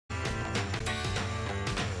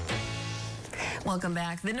Welcome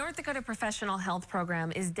back. The North Dakota Professional Health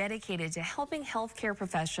Program is dedicated to helping healthcare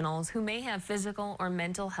professionals who may have physical or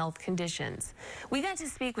mental health conditions. We got to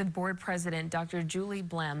speak with board president Dr. Julie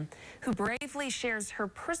Blem, who bravely shares her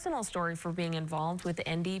personal story for being involved with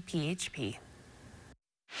Ndphp.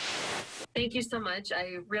 Thank you so much.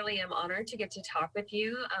 I really am honored to get to talk with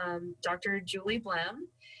you. Dr. Julie Blem,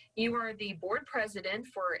 you are the board president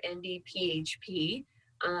for Ndphp.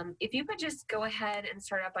 If you could just go ahead and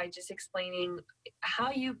start out by just explaining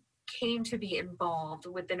how you came to be involved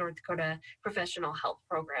with the North Dakota Professional Health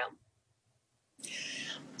Program.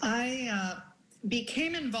 I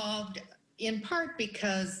became involved in part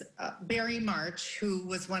because Barry March, who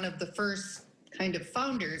was one of the first kind of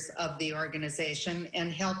founders of the organization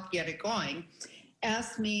and helped get it going,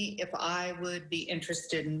 asked me if I would be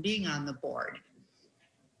interested in being on the board.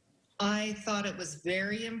 I thought it was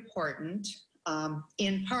very important,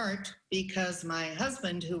 in part because my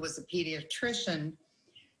husband, who was a pediatrician,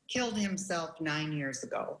 killed himself 9 years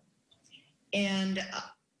ago. And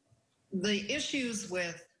the issues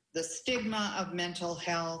with the stigma of mental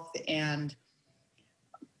health and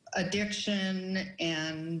addiction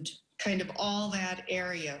and kind of all that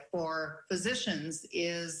area for physicians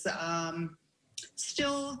is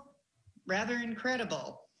still rather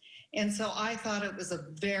incredible. And so I thought it was a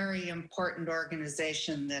very important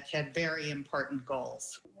organization that had very important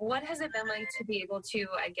goals. What has it been like to be able to,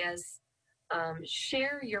 I guess,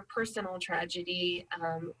 share your personal tragedy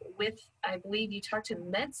with, I believe you talked to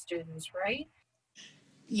med students, right?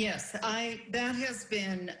 Yes, that has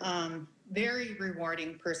been very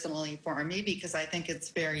rewarding personally for me because I think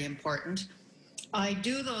it's very important. I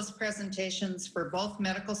do those presentations for both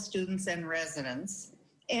medical students and residents,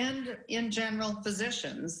 and in general,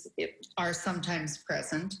 physicians are sometimes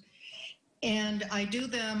present. And I do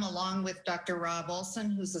them along with Dr. Rob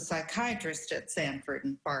Olson, who's a psychiatrist at Sanford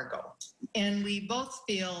and Fargo. And we both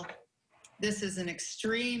feel this is an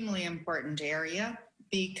extremely important area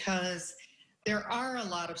because there are a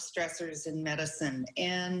lot of stressors in medicine.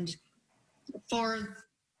 And for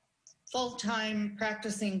full-time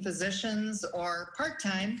practicing physicians or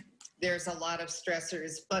part-time, there's a lot of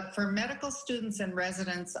stressors. But for medical students and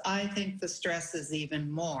residents, I think the stress is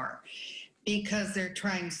even more because they're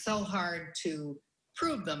trying so hard to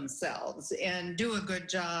prove themselves and do a good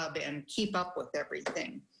job and keep up with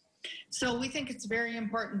everything. So we think it's very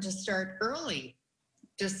important to start early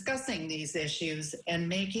discussing these issues and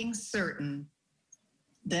making certain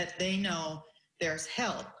that they know there's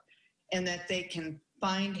help and that they can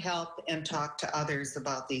find help and talk to others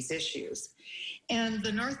about these issues. And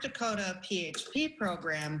the North Dakota PHP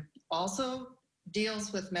program also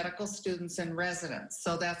deals with medical students and residents.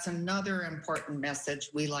 So that's another important message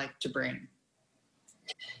we like to bring.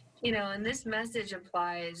 You know, and this message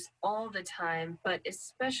applies all the time, but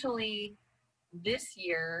especially this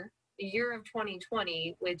year, the year of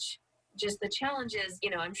 2020, which just the challenges, you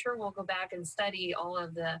know, I'm sure we'll go back and study all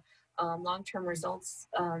of the long-term results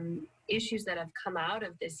issues that have come out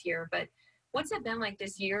of this year. But what's it been like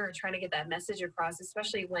this year trying to get that message across,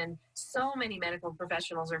 especially when so many medical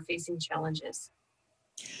professionals are facing challenges?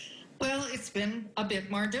 Well, it's been a bit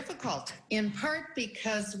more difficult, in part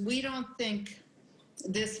because we don't think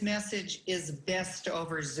this message is best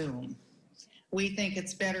over Zoom. We think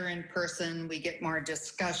it's better in person, we get more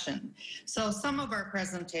discussion. So some of our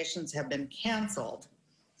presentations have been canceled,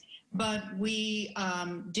 but we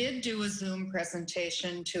did do a Zoom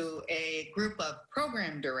presentation to a group of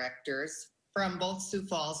program directors from both Sioux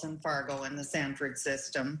Falls and Fargo in the Sanford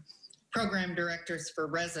system, program directors for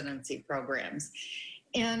residency programs.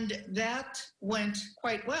 And that went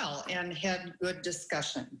quite well and had good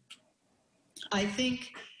discussion. I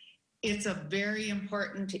think it's a very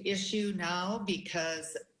important issue now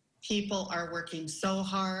because people are working so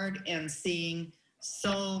hard and seeing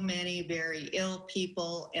so many very ill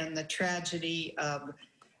people and the tragedy of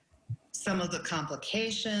some of the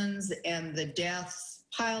complications and the deaths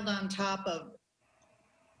piled on top of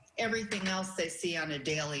everything else they see on a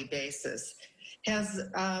daily basis has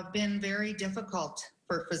been very difficult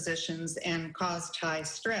for physicians and caused high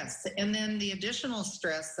stress. And then the additional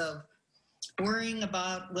stress of worrying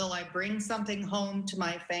about, will I bring something home to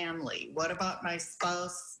my family? What about my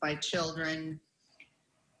spouse, my children,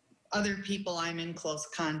 other people I'm in close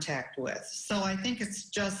contact with? So I think it's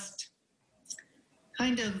just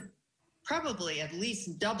kind of probably at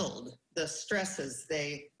least doubled the stresses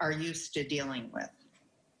they are used to dealing with.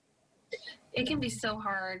 It can be so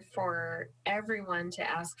hard for everyone to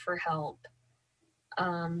ask for help.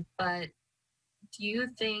 But do you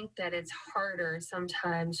think that it's harder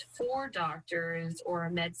sometimes for doctors or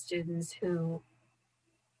med students who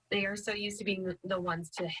They are so used to being the ones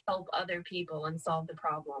to help other people and solve the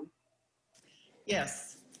problem.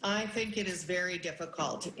 Yes, I think it is very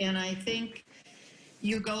difficult. And I think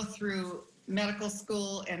you go through medical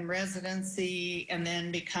school and residency and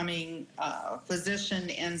then becoming a physician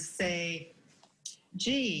and say,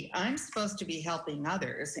 gee, I'm supposed to be helping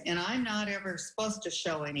others, and I'm not ever supposed to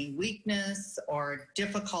show any weakness or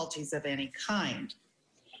difficulties of any kind.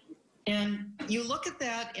 And you look at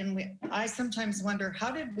that, and I sometimes wonder, how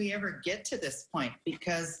did we ever get to this point?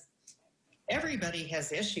 Because everybody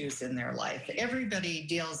has issues in their life. Everybody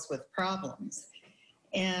deals with problems.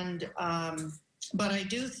 And, but I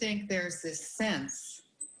do think there's this sense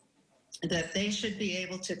that they should be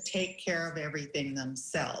able to take care of everything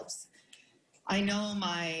themselves. I know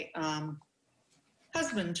my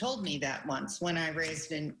husband told me that once when I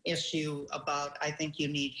raised an issue about, I think you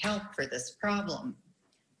need help for this problem.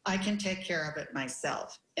 I can take care of it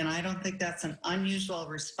myself. And I don't think that's an unusual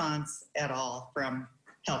response at all from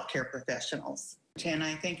healthcare professionals. And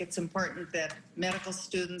I think it's important that medical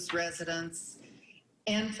students, residents,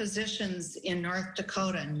 and physicians in North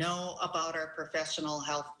Dakota know about our professional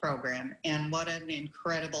health program and what an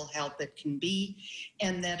incredible help it can be,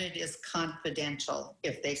 and that it is confidential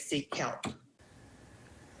if they seek help.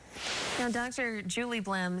 Now, Dr. Julie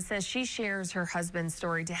Blem says she shares her husband's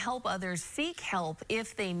story to help others seek help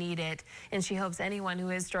if they need it, and she hopes anyone who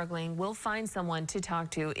is struggling will find someone to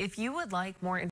talk to. If you would like more information